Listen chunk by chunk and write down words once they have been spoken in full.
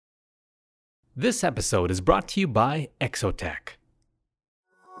This episode is brought to you by Exotec.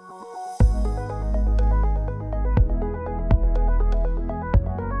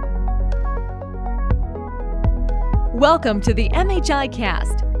 Welcome to the MHI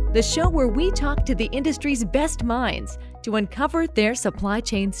Cast, the show where we talk to the industry's best minds to uncover their supply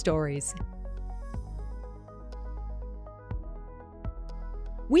chain stories.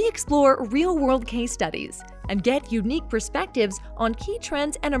 We explore real-world case studies and get unique perspectives on key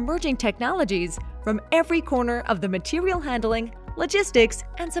trends and emerging technologies from every corner of the material handling, logistics,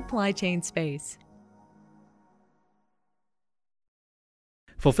 and supply chain space.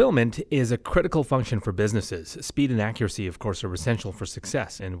 Fulfillment is a critical function for businesses. Speed and accuracy, of course, are essential for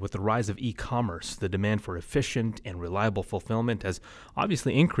success. And with the rise of e-commerce, the demand for efficient and reliable fulfillment has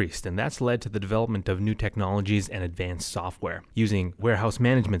obviously increased, and that's led to the development of new technologies and advanced software. Using warehouse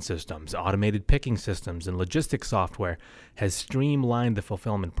management systems, automated picking systems, and logistics software has streamlined the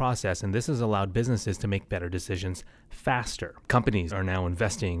fulfillment process, and this has allowed businesses to make better decisions faster. Companies are now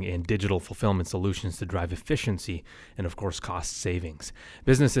investing in digital fulfillment solutions to drive efficiency and, of course, cost savings.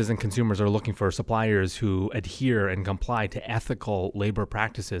 Businesses and consumers are looking for suppliers who adhere and comply to ethical labor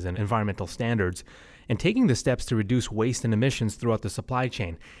practices and environmental standards, and taking the steps to reduce waste and emissions throughout the supply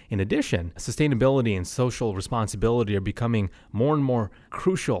chain. In addition, sustainability and social responsibility are becoming more and more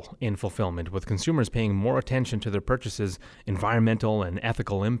crucial in fulfillment, with consumers paying more attention to their purchases' environmental and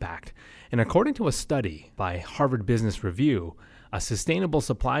ethical impact. And according to a study by Harvard Business Review, a sustainable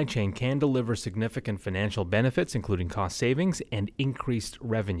supply chain can deliver significant financial benefits, including cost savings and increased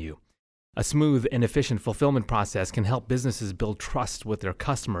revenue. A smooth and efficient fulfillment process can help businesses build trust with their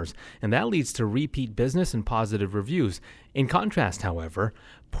customers, and that leads to repeat business and positive reviews. In contrast, however,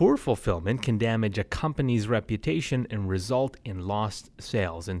 poor fulfillment can damage a company's reputation and result in lost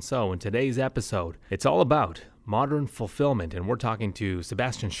sales. And so, in today's episode, it's all about modern fulfillment, and we're talking to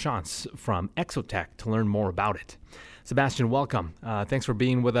Sebastian Schantz from Exotec to learn more about it. Sebastian, welcome. Thanks for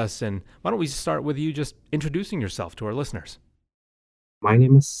being with us, and why don't we start with you just introducing yourself to our listeners? My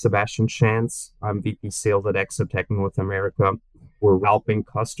name is Sebastian Schantz. I'm VP Sales at Exotec North America. We're helping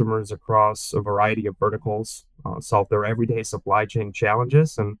customers across a variety of verticals solve their everyday supply chain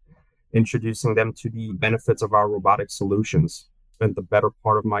challenges and introducing them to the benefits of our robotic solutions. Spent the better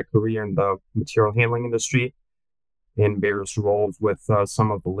part of my career in the material handling industry in various roles with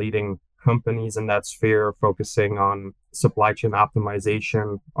some of the leading companies in that sphere, focusing on supply chain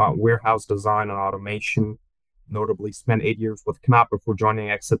optimization, warehouse design and automation. Notably spent 8 years with Knapp before joining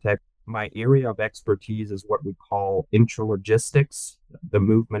Exotec. My area of expertise is what we call intralogistics, the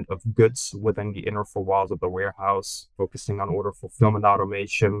movement of goods within the inner four walls of the warehouse, focusing on order fulfillment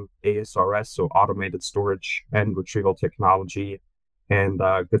automation, ASRS, so automated storage and retrieval technology, and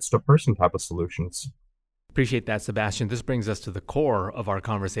goods-to-person type of solutions. Appreciate that, Sebastian. This brings us to the core of our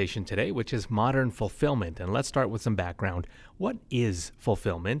conversation today, which is modern fulfillment. And let's start with some background. What is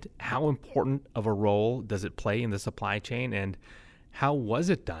fulfillment? How important of a role does it play in the supply chain? And how was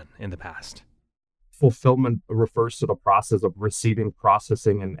it done in the past? Fulfillment refers to the process of receiving,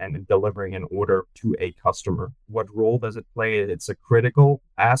 processing, and delivering an order to a customer. What role does it play? It's a critical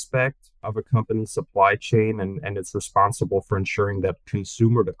aspect of a company's supply chain, and it's responsible for ensuring that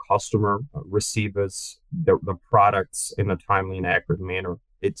the customer, receives the products in a timely and accurate manner.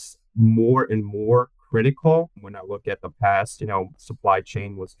 It's more and more critical. When I look at the past, supply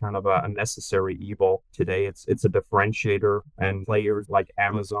chain was kind of a necessary evil. Today, it's a differentiator, and players like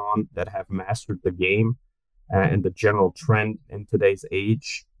Amazon that have mastered the game and the general trend in today's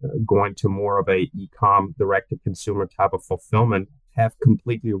age, going to more of a e-com direct-to-consumer type of fulfillment, have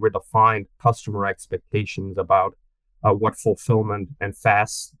completely redefined customer expectations about what fulfillment and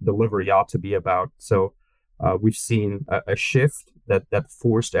fast delivery ought to be about. So we've seen a shift that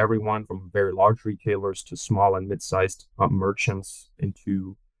forced everyone from very large retailers to small and mid-sized merchants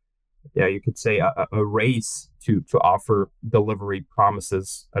into, you could say, a race to offer delivery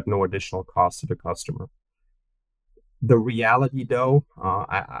promises at no additional cost to the customer. The reality, though,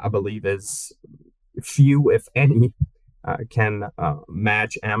 I believe is few, if any, can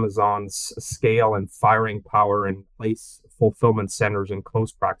match Amazon's scale and firing power and place fulfillment centers in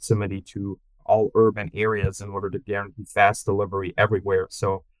close proximity to all urban areas in order to guarantee fast delivery everywhere.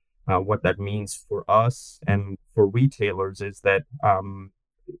 So what that means for us and for retailers is that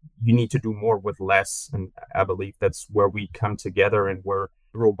you need to do more with less. And I believe that's where we come together and where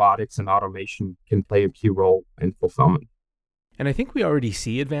robotics and automation can play a key role in fulfillment. And I think we already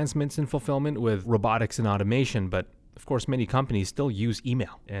see advancements in fulfillment with robotics and automation, but of course, many companies still use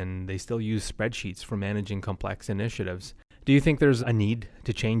email and they still use spreadsheets for managing complex initiatives. Do you think there's a need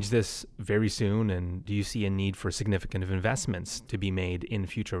to change this very soon? And do you see a need for significant investments to be made in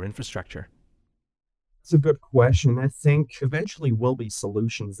future infrastructure? It's a good question. I think eventually will be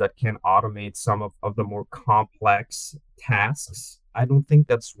solutions that can automate some of the more complex tasks. I don't think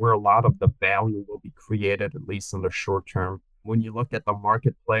that's where a lot of the value will be created, at least in the short term. When you look at the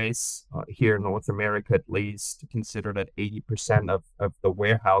marketplace here in North America, at least, consider that 80% of the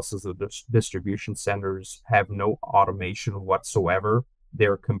warehouses of the distribution centers have no automation whatsoever.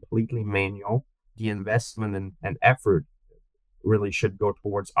 They're completely manual. The investment and effort really should go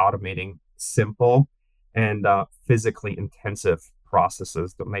towards automating simple and physically intensive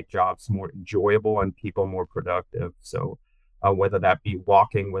processes to make jobs more enjoyable and people more productive. So, whether that be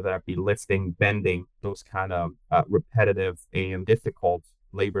walking, whether that be lifting, bending, those kind of repetitive and difficult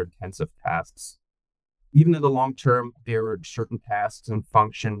labor intensive tasks. Even in the long term, there are certain tasks and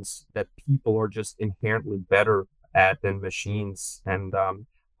functions that people are just inherently better at than machines. And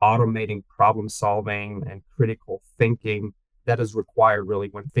automating problem solving and critical thinking that is required really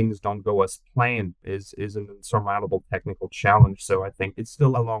when things don't go as planned is an insurmountable technical challenge. So I think it's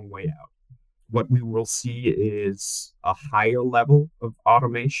still a long way out. What we will see is a higher level of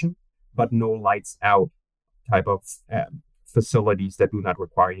automation, but no lights out type of facilities that do not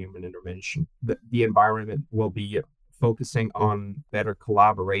require human intervention. The environment will be focusing on better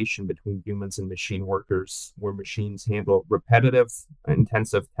collaboration between humans and machine workers, where machines handle repetitive,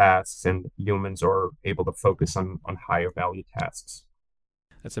 intensive tasks and humans are able to focus on higher value tasks.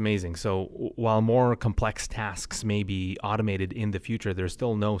 That's amazing. So while more complex tasks may be automated in the future, there's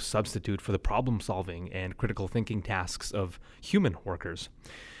still no substitute for the problem solving and critical thinking tasks of human workers.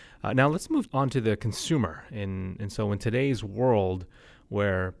 Now let's move on to the consumer. And so in today's world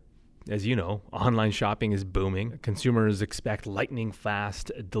where, as you know, online shopping is booming, consumers expect lightning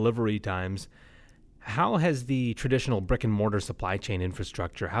fast delivery times. How has the traditional brick and mortar supply chain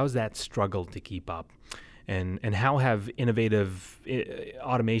infrastructure, how has that struggled to keep up? And how have innovative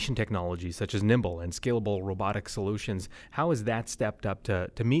automation technologies such as Nimble and scalable robotic solutions, how has that stepped up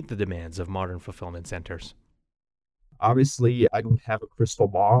to meet the demands of modern fulfillment centers? Obviously, I don't have a crystal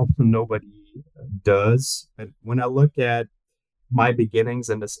ball. Nobody does. But when I look at my beginnings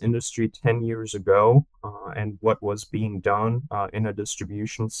in this industry 10 years ago and what was being done in a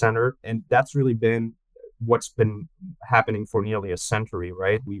distribution center, and that's really been what's been happening for nearly a century,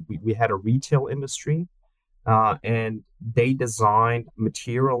 right? We had a retail industry and they designed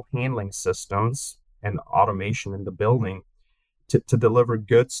material handling systems and automation in the building to deliver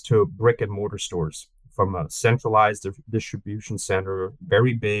goods to brick and mortar stores from a centralized distribution center,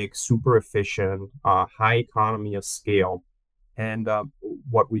 very big, super efficient, high economy of scale. And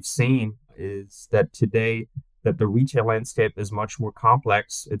what we've seen is that today that the retail landscape is much more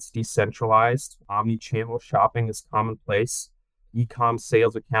complex. It's decentralized. Omni-channel shopping is commonplace. E-com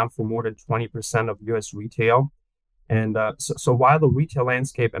sales account for more than 20% of U.S. retail. And so while the retail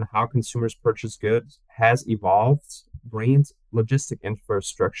landscape and how consumers purchase goods has evolved, Brain's logistic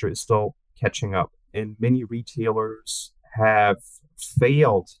infrastructure is still catching up. And many retailers have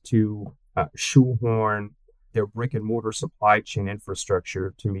failed to shoehorn their brick and mortar supply chain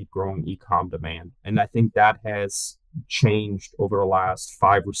infrastructure to meet growing e-com demand. And I think that has changed over the last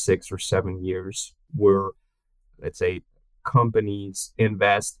 5 or 6 or 7 years, where, let's say, companies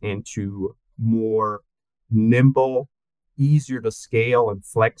invest into more nimble, easier to scale and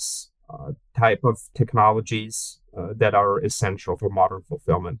flex type of technologies that are essential for modern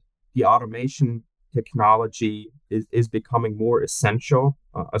fulfillment. The automation technology is becoming more essential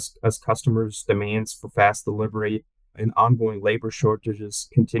as customers' demands for fast delivery and ongoing labor shortages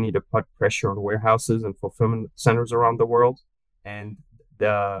continue to put pressure on warehouses and fulfillment centers around the world. And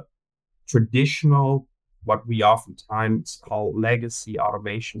the traditional, what we oftentimes call legacy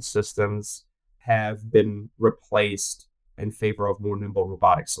automation systems, have been replaced in favor of more nimble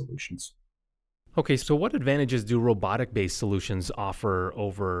robotic solutions. Okay, so what advantages do robotic-based solutions offer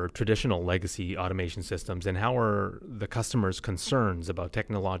over traditional legacy automation systems, and how are the customers' concerns about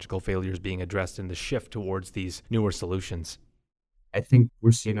technological failures being addressed in the shift towards these newer solutions? I think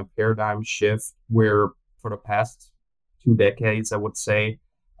we're seeing a paradigm shift where for the past 2 decades, I would say,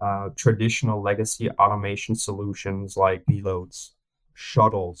 traditional legacy automation solutions like reloads,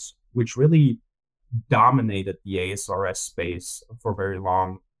 shuttles, which really dominated the ASRS space for very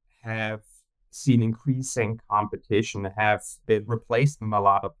long, have seen increasing competition, have been replaced in a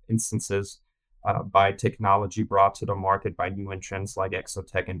lot of instances by technology brought to the market by new entrants like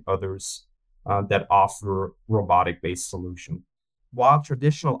Exotech and others that offer robotic-based solutions. While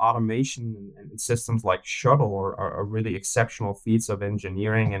traditional automation and systems like shuttle are really exceptional feats of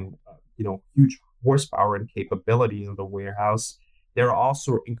engineering and huge horsepower and capability in the warehouse, they're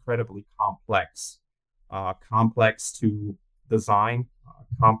also incredibly complex to design,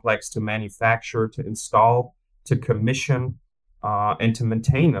 complex to manufacture, to install, to commission, and to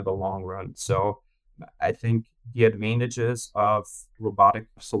maintain in the long run. So I think the advantages of robotic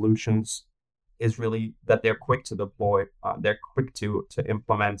solutions is really that they're quick to deploy, they're quick to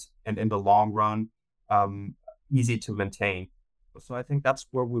implement, and in the long run, um, easy to maintain. So I think that's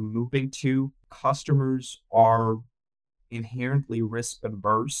where we're moving to. Customers are inherently risk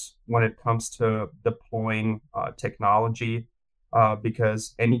adverse when it comes to deploying technology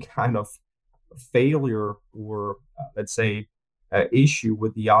because any kind of failure or, let's say, issue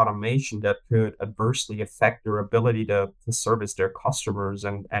with the automation that could adversely affect their ability to service their customers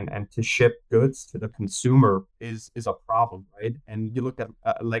and to ship goods to the consumer is a problem, right? And you look at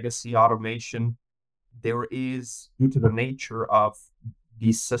legacy automation, there is, due to the nature of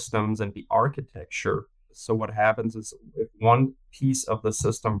these systems and the architecture, so what happens is if one piece of the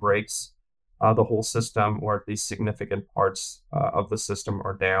system breaks, the whole system, or at least significant parts of the system,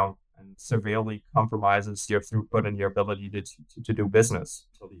 are down and severely compromises your throughput and your ability to do business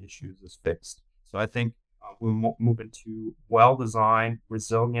until the issues is fixed. So I think we'll move into well-designed,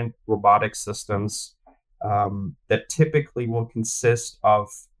 resilient robotic systems that typically will consist of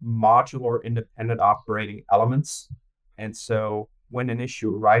modular independent operating elements. And so when an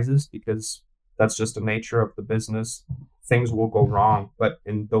issue arises, because that's just the nature of the business, things will go wrong. But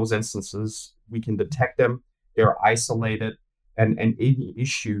in those instances, we can detect them, they're isolated, and any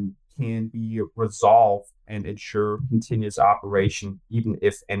issue can be resolved and ensure continuous operation, even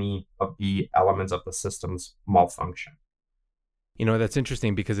if any of the elements of the systems malfunction. That's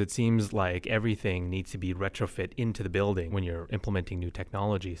interesting because it seems like everything needs to be retrofit into the building when you're implementing new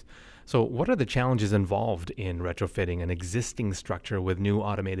technologies. So, what are the challenges involved in retrofitting an existing structure with new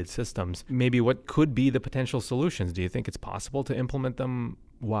automated systems? Maybe what could be the potential solutions? Do you think it's possible to implement them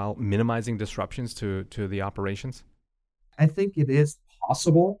while minimizing disruptions to the operations? I think it is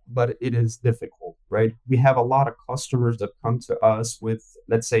possible, but it is difficult, right? We have a lot of customers that come to us with,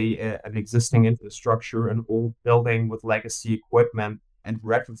 let's say, an existing infrastructure, an old building with legacy equipment, and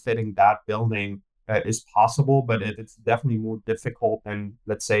retrofitting that building is possible, but it's definitely more difficult than,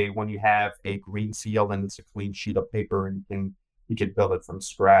 let's say, when you have a green field and it's a clean sheet of paper and you can build it from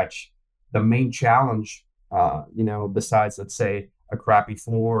scratch. The main challenge, besides, let's say, a crappy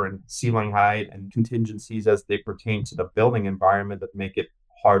floor and ceiling height and contingencies as they pertain to the building environment that make it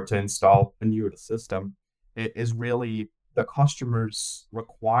hard to install a newer system, it is really the customer's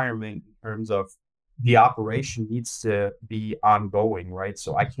requirement in terms of the operation needs to be ongoing, right?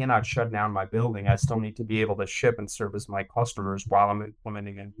 So I cannot shut down my building. I still need to be able to ship and service my customers while I'm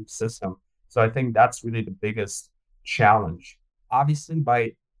implementing a new system. So I think that's really the biggest challenge. Obviously,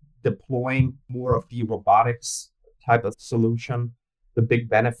 by deploying more of the robotics type of solution, the big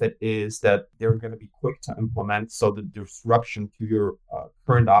benefit is that they're going to be quick to implement. So the disruption to your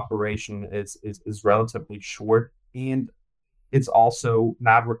current operation is relatively short. And it's also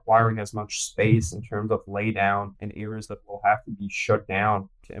not requiring as much space in terms of laydown and areas that will have to be shut down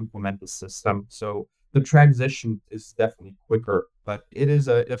to implement the system. So the transition is definitely quicker, but it is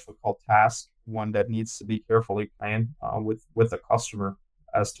a difficult task, one that needs to be carefully planned with the customer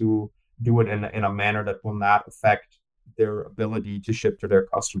as to do it in a manner that will not affect their ability to ship to their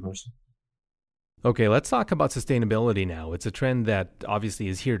customers. Okay, let's talk about sustainability now. It's a trend that obviously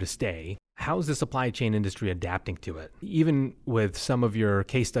is here to stay. How's the supply chain industry adapting to it? Even with some of your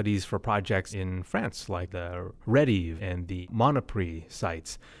case studies for projects in France, like the Redive and the Monoprix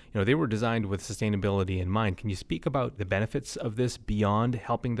sites, they were designed with sustainability in mind. Can you speak about the benefits of this beyond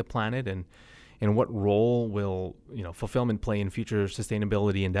helping the planet, and what role will, fulfillment play in future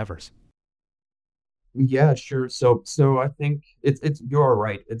sustainability endeavors? Yeah, sure. So I think it's you're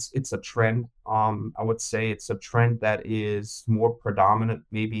right. It's a trend. I would say it's a trend that is more predominant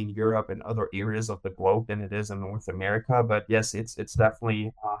maybe in Europe and other areas of the globe than it is in North America. But yes, it's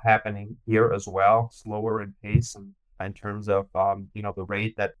definitely happening here as well, slower in pace and in terms of the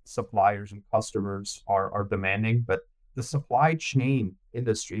rate that suppliers and customers are demanding. But the supply chain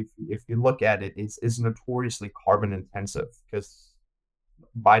industry, if you look at it, is notoriously carbon intensive because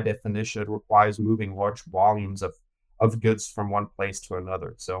by definition, it requires moving large volumes of goods from one place to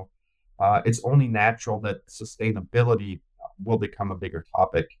another. So it's only natural that sustainability will become a bigger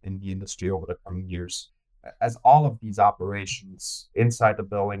topic in the industry over the coming years. As all of these operations inside the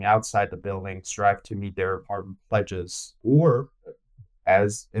building, outside the building, strive to meet their carbon pledges, or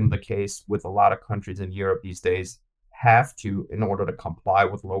as in the case with a lot of countries in Europe these days, have to in order to comply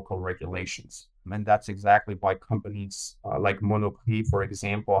with local regulations. And that's exactly why companies like Monoprix, for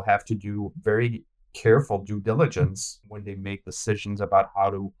example, have to do very careful due diligence when they make decisions about how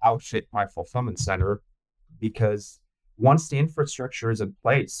to outfit my fulfillment center, because Once the infrastructure is in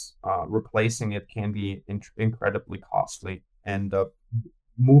place, replacing it can be incredibly costly. And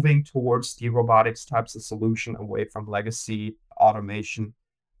moving towards the robotics types of solution away from legacy automation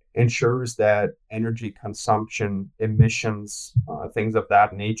ensures that energy consumption, emissions, things of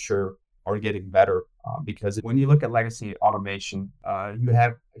that nature are getting better. Because when you look at legacy automation, you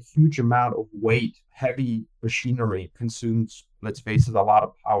have a huge amount of weight, heavy machinery consumes, let's face it, a lot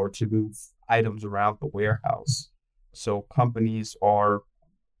of power to move items around the warehouse. So companies are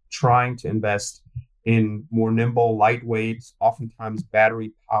trying to invest in more nimble, lightweight, oftentimes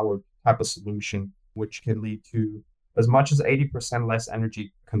battery powered type of solution, which can lead to as much as 80% less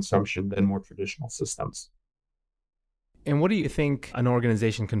energy consumption than more traditional systems. And what do you think an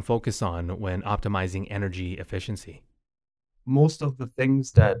organization can focus on when optimizing energy efficiency? Most of the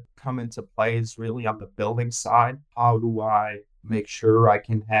things that come into play is really on the building side. How do I make sure I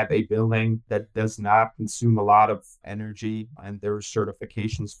can have a building that does not consume a lot of energy? And there are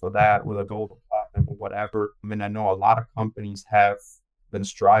certifications for that with a gold or platinum or whatever. I mean, I know a lot of companies have been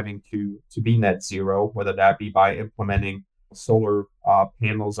striving to be net zero, whether that be by implementing solar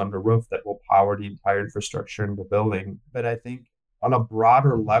panels on the roof that will power the entire infrastructure in the building. But I think on a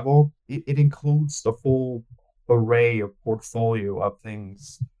broader level, it includes the full array of portfolio of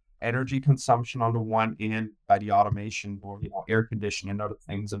things. Energy consumption on the one end by the automation or air conditioning and other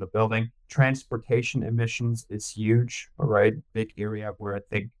things in the building. Transportation emissions is huge, right? Big area where I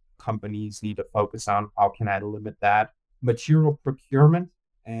think companies need to focus on how can I limit that. Material procurement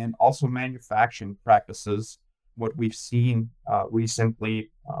and also manufacturing practices. What we've seen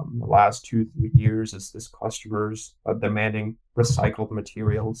recently, the last 2-3 years, is customers demanding recycled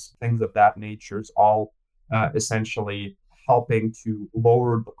materials, things of that nature, is all essentially helping to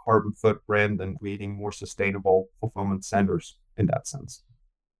lower the carbon footprint and creating more sustainable fulfillment centers in that sense.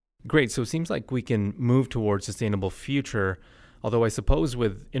 Great. So it seems like we can move towards sustainable future. Although I suppose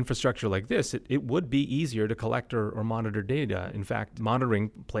with infrastructure like this, it would be easier to collect or monitor data. In fact,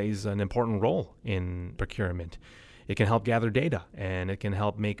 monitoring plays an important role in procurement. It can help gather data and it can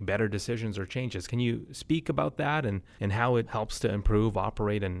help make better decisions or changes. Can you speak about that and how it helps to improve,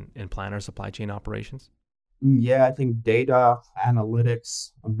 operate, and plan our supply chain operations? Yeah, I think data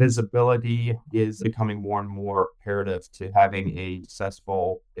analytics, visibility is becoming more and more imperative to having a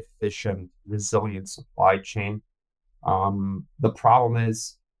successful, efficient, resilient supply chain. The problem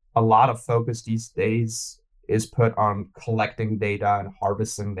is a lot of focus these days is put on collecting data and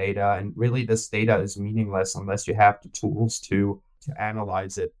harvesting data. And really, this data is meaningless unless you have the tools to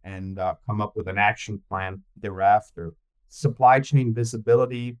analyze it and come up with an action plan thereafter. Supply chain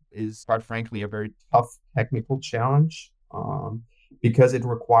visibility is, quite frankly, a very tough technical challenge because it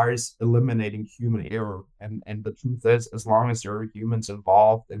requires eliminating human error. And the truth is, as long as there are humans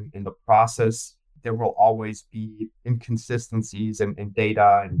involved in the process, there will always be inconsistencies in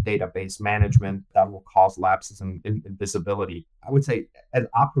data and database management that will cause lapses in visibility. I would say as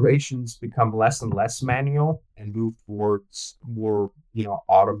operations become less and less manual and move towards more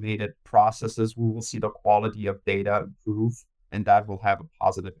automated processes, we will see the quality of data improve, and that will have a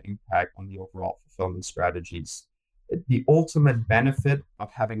positive impact on the overall fulfillment strategies. The ultimate benefit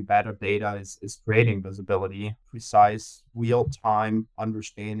of having better data is creating visibility, precise, real-time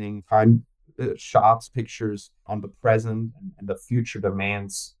understanding, time shots, pictures on the present and the future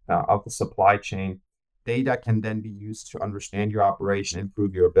demands of the supply chain. Data can then be used to understand your operation,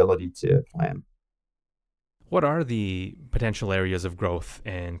 improve your ability to plan. What are the potential areas of growth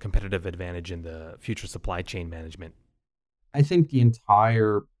and competitive advantage in the future supply chain management? I think the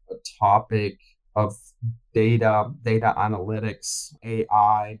entire topic of data analytics,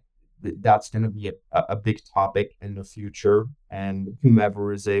 AI, that's going to be a big topic in the future. And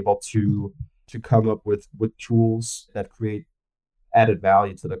whomever is able to come up with tools that create added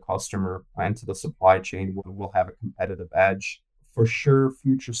value to the customer and to the supply chain will have a competitive edge. For sure,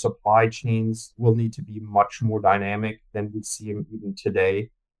 future supply chains will need to be much more dynamic than we see them even today,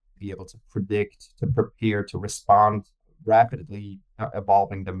 be able to predict, to prepare, to respond rapidly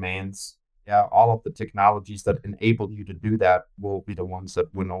evolving demands. Yeah, all of the technologies that enable you to do that will be the ones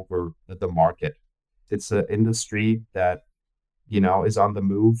that win over the market. It's an industry that, is on the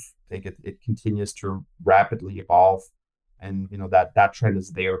move. I think it continues to rapidly evolve, and that trend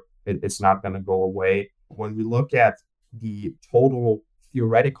is there. It's not going to go away. When we look at the total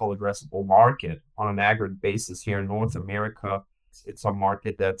theoretical addressable market on an aggregate basis here in North America, it's a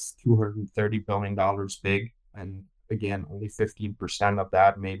market that's $230 billion big, and again, only 15% of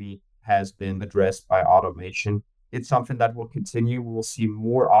that maybe has been addressed by automation. It's something that will continue. We'll see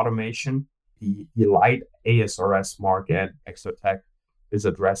more automation. The light ASRS market, Exotec, is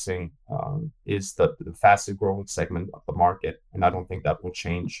addressing is the fastest growing segment of the market. And I don't think that will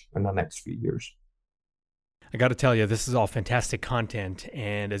change in the next few years. I got to tell you, this is all fantastic content.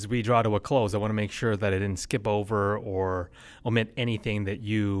 And as we draw to a close, I want to make sure that I didn't skip over or omit anything that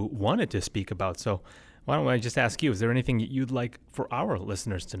you wanted to speak about. So why don't I just ask you, is there anything you'd like for our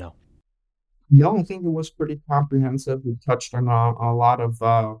listeners to know? No, I think it was pretty comprehensive. We touched on a lot of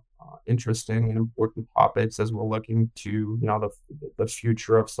interesting and important topics as we're looking to, the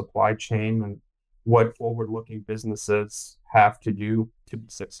future of supply chain and what forward-looking businesses have to do to be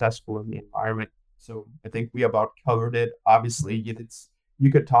successful in the environment. So I think we about covered it. Obviously,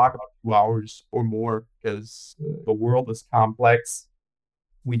 you could talk about 2 hours or more because the world is complex.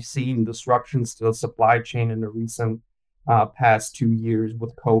 We've seen disruptions to the supply chain in the recent past 2 years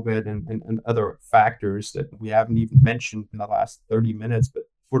with COVID and other factors that we haven't even mentioned in the last 30 minutes. But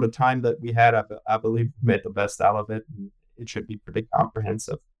for the time that we had, I believe we made the best out of it. And it should be pretty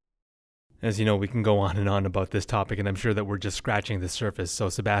comprehensive. As you know, we can go on and on about this topic, and I'm sure that we're just scratching the surface. So,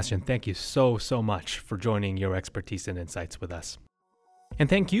 Sebastian, thank you so much for joining your expertise and insights with us. And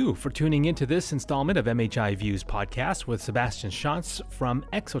thank you for tuning into this installment of MHI Views podcast with Sebastian Schanz from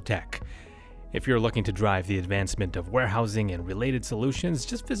Exotec. If you're looking to drive the advancement of warehousing and related solutions,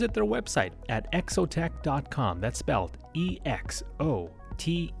 just visit their website at exotec.com. That's spelled EXOTEC.com.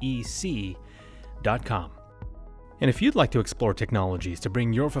 And if you'd like to explore technologies to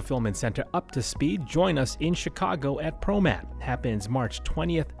bring your fulfillment center up to speed, join us in Chicago at ProMat. Happens March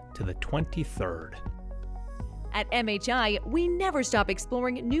 20th to the 23rd. At MHI, we never stop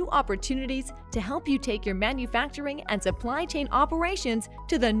exploring new opportunities to help you take your manufacturing and supply chain operations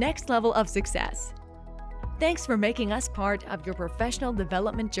to the next level of success. Thanks for making us part of your professional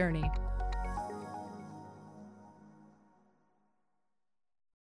development journey.